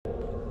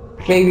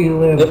Baby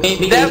live.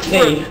 That's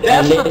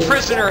for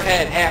prisoner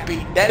head,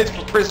 Happy. That is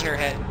for prisoner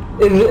head.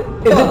 Is it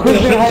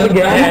prisoner head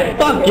again?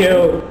 Fuck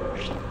you!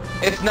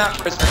 It's not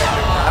prisoner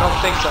head. I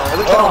don't think so. At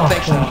least I don't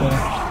think so.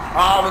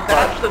 Oh, but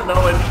that's the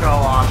no intro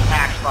on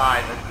Pack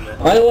 5, isn't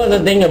it? I want to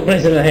think of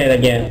prisoner head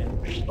again.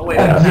 Oh, wait,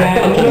 No.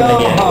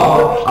 Again.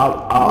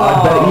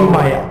 I bet you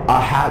a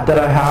hat that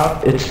I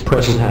have, it's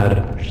prison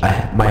head.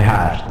 My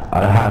hat.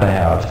 A hat I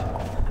have.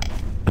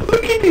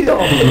 Look at these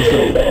all.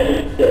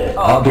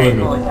 I'll do it.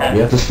 We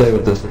have to stay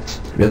with this.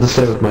 We have to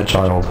stay with my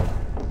child.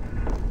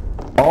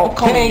 Don't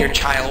call me your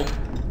child.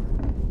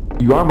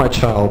 You are my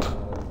child.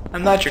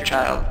 I'm not your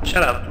child.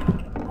 Shut up.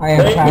 I am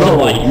No,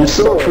 child. You're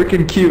so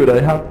freaking cute.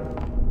 I have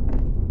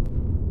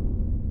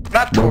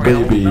Not my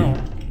Toriel. baby. No.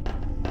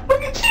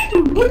 Look at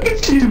you. Look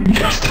at you.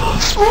 You're so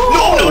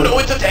small. No,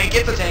 it's a tank.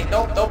 It's a tank.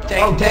 Nope,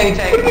 tank. Oh, Tank.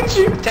 look at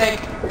you. Tank.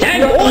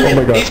 Tank, Oh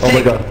my god. He's Oh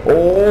my god.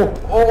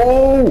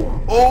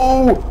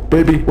 Oh.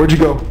 Baby, where'd you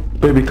go?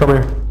 Baby, come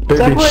here.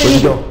 Baby, where'd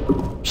you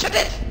go? Shut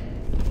it.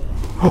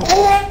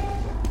 Oh.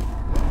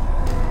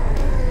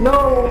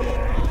 No.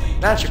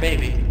 Not your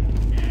baby.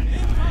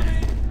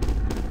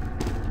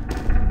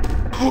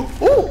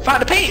 Ooh,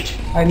 found a page.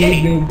 I need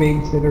a new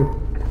babysitter.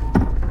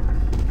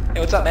 Hey,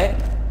 what's up, mate?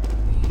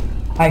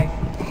 Hi.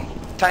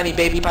 Tiny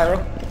baby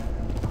pyro.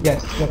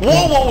 Yes. That's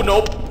Whoa, me. whoa,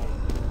 nope.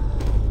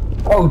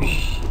 Oh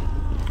sh.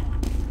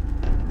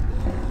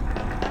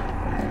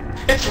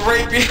 It's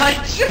right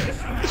behind you.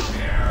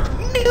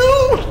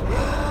 No.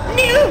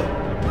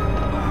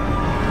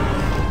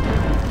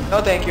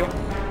 No, thank you.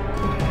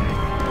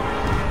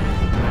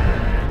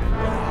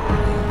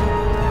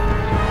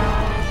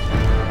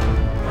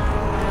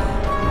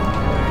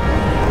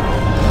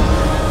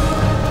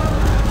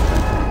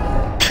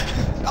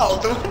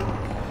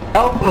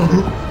 Oh.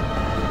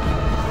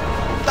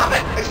 Stop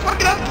it! It's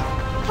fucking up!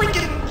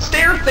 Freaking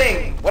stair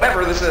thing!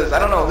 Whatever this is, I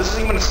don't know. This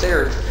isn't even a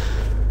stairs.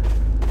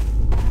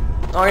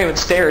 Not even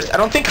stairs. I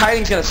don't think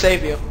hiding's gonna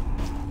save you.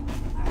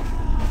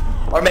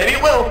 Or maybe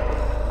it will.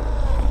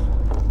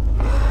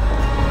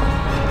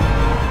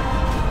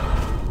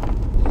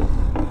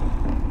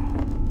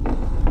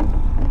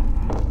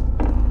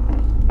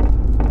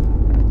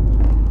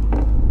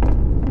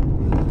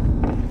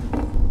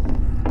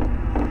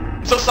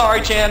 I'm so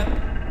sorry, Chan.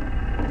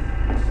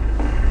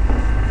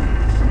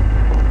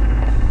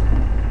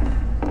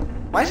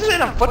 Why is it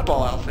in a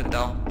football outfit,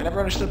 though? I never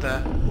understood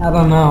that. I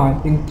don't know. I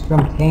think it's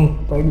from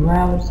Tank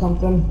Playground or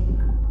something.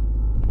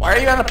 Why are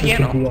you on a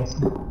piano?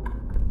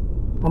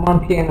 I'm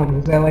on piano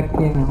because I like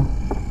piano.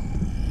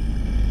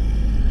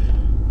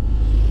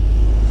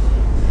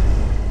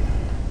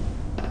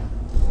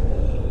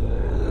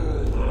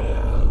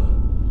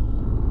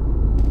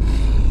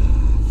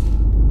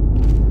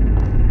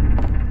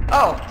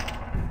 Oh.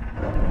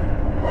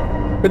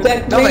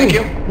 Protect No, me! thank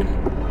you.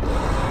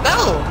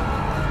 No!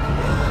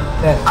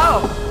 Yes,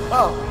 Oh!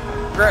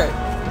 Oh. Great.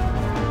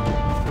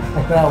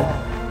 I fell.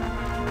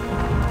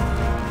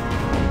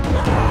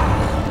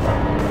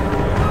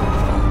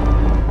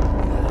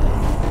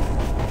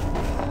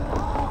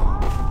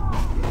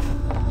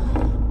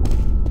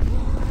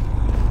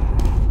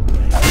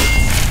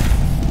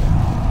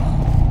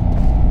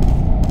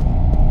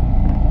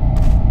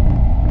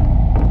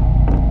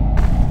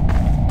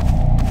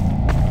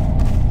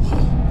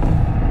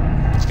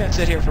 Just gonna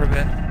sit here for a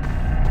bit.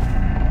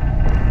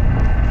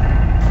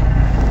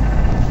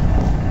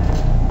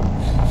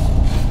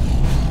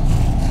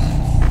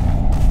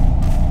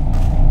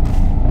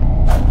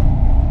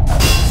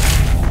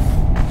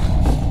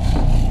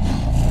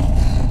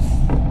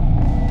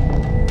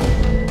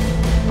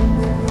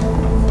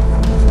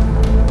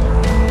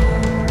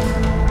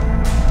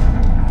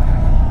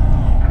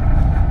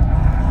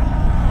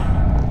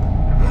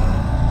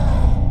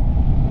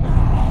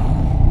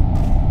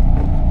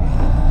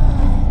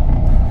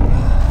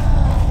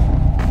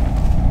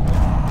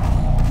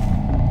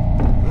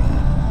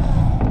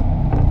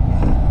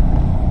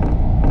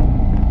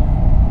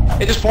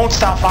 It just won't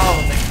stop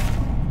following me.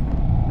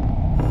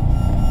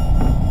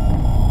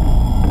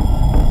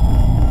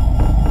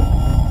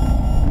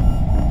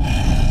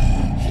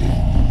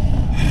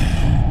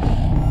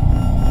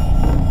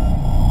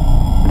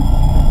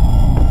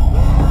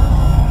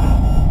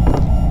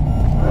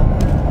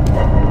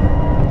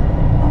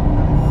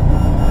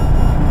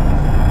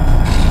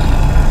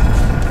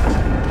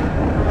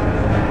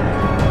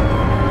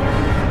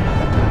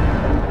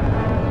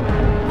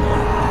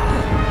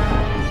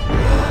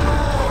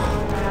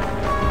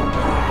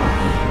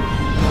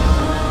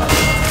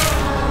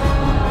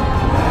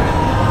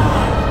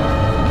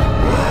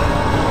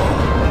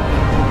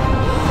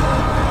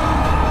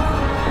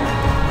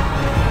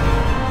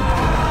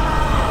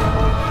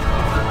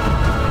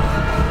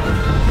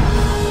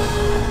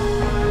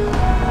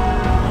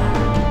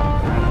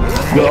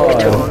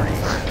 God.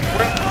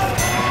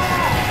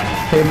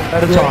 Hey,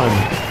 at a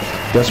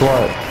time. Guess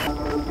what?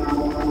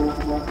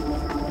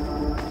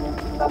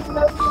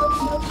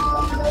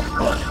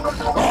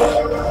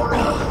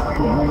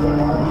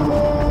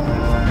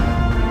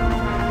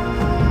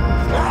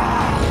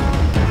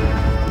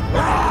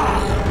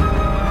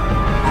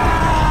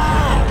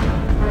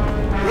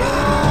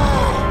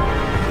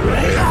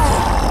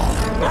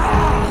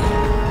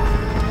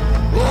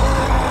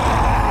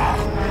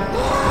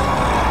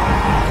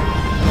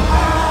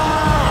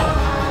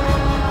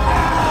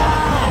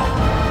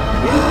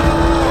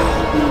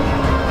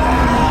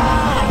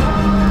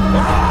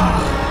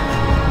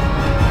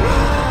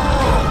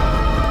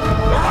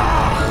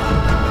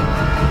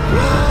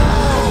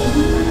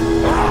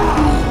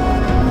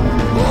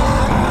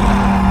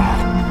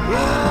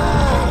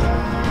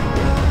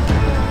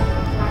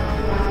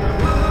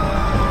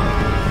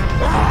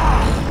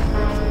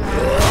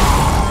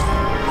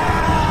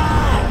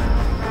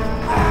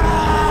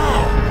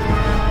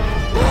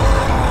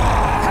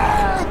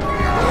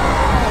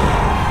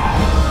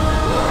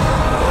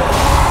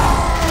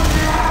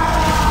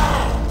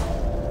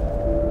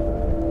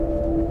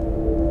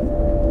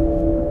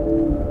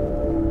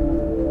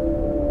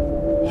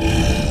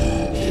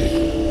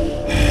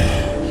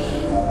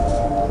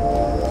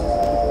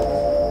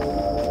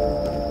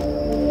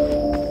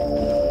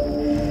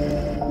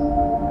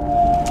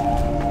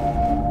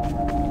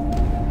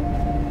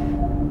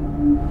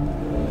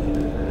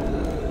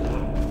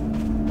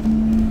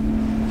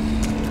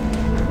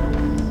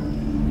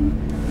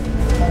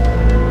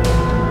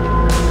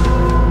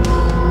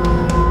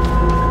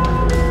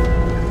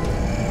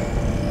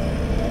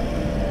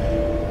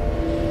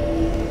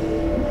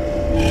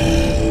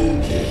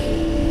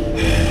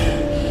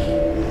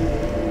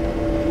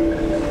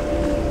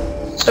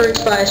 Sorry,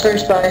 spy, sorry,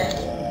 spy.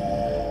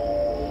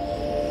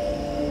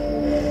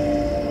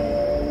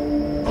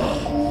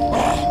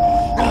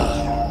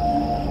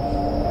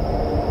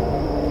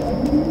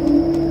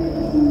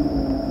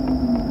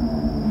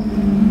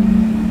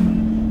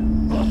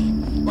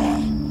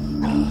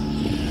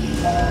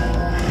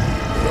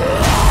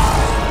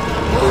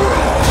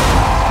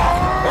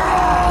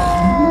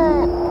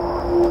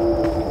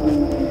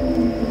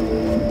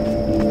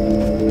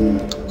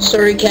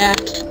 Sorry, cat.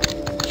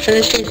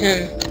 Trying to shoot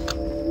him.